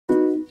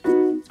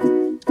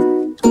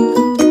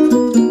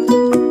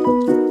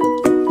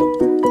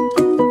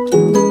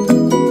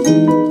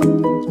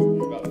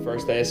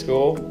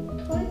school?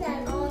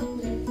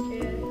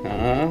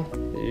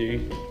 You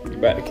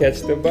about to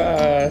catch the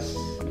bus.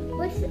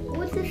 What's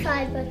the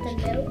side button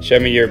do? Show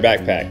me your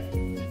backpack.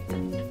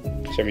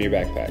 Show me your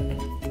backpack.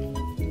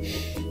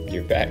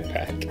 Your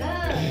backpack.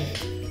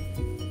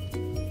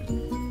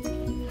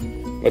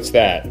 What's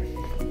that?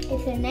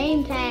 It's a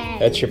name tag.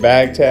 That's your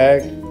bag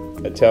tag?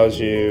 That tells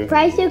you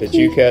Price that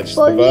you catch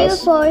the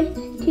bus?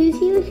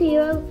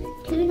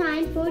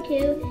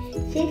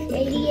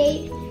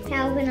 404-200-2942-688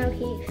 Calvin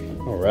O'Keefe.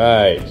 All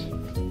right.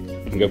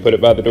 You can go put it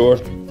by the door?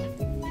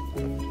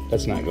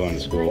 That's not going to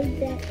school.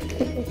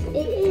 It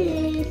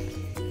is.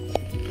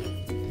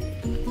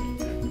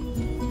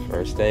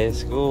 First day of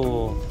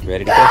school.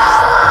 Ready to go?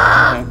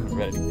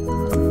 Ready to go.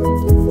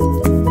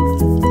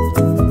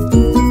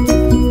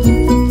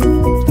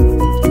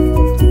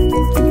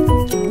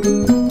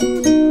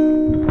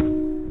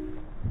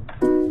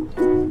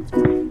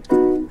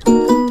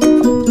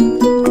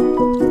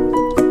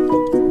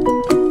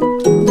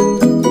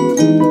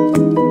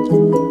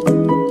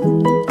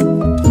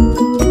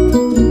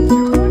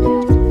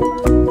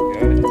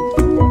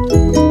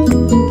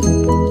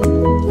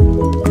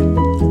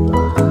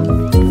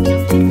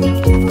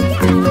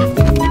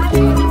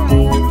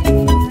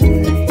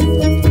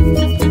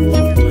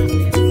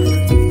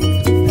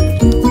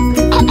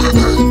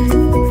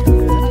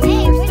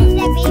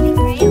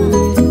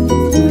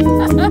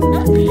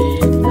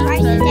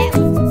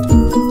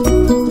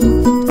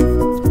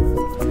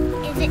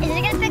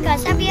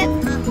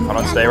 Hold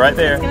on, stay right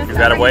there. You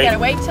gotta wait. You gotta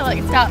wait till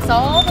it stops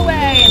all the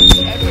way and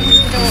she opens the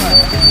door.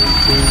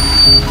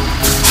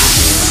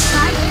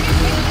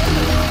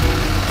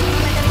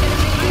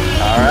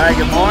 All right,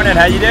 good morning.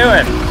 How you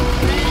doing?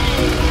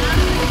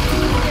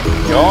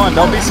 Go on,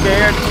 don't be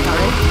scared.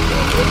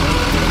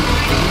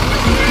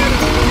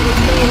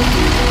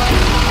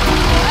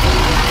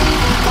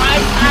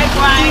 Hi,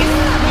 Bryce.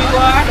 You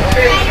are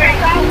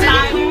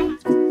Tyler.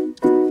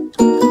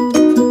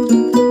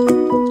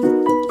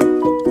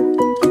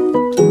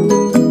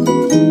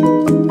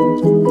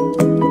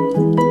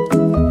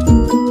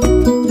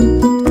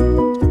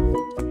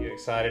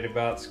 Excited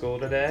about school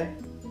today?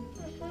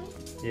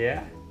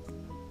 Yeah?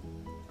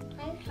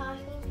 I'm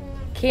talking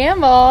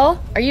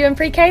Campbell, are you in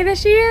pre-K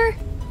this year?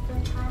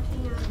 I'm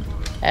talking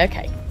on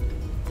Okay.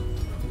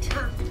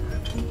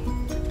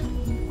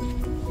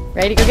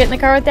 Ready to go get in the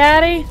car with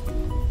Daddy?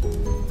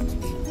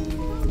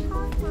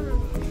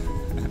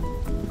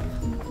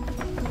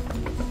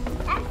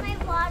 That's my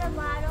water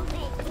bottle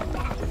making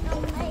that so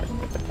late.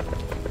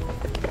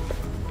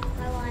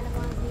 My water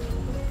bottle.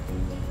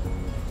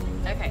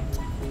 Okay.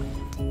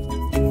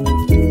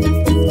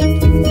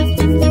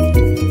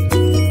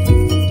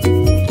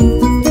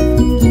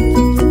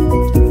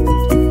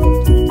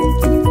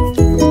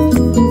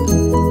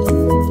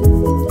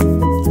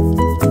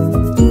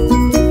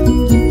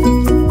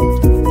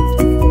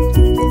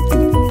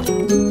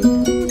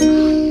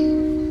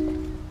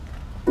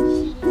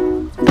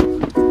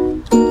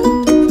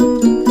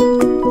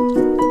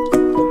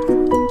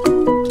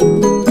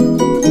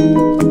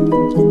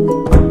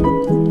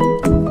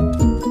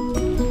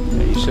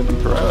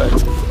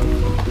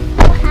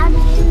 How do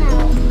you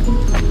know?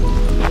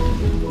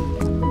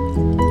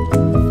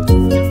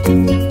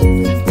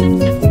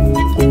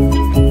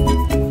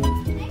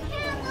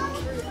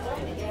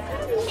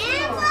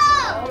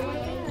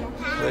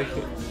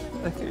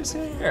 Look who's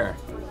here.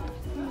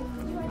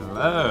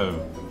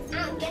 Hello.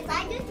 Guess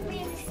I just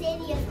ran the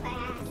city of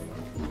class.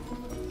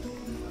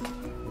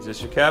 Is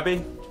this your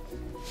cubby?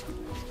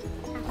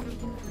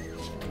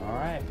 All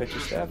right, put your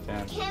stuff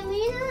down. Can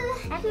we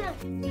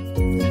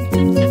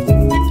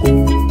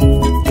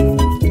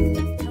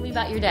Tell me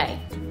about your day.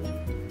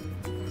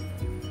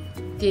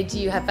 Did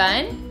you have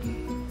fun?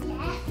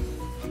 Yes.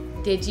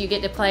 Did you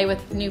get to play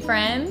with new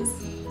friends?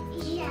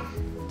 Yeah.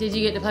 Did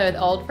you get to play with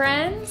old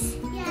friends?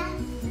 Yes.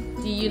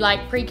 Do you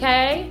like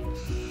pre-K?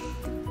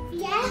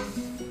 Yes.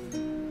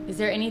 Is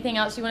there anything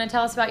else you want to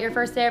tell us about your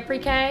first day of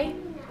pre-K?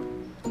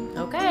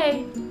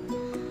 Okay.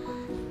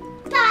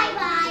 Bye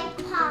bye,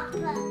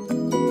 Papa.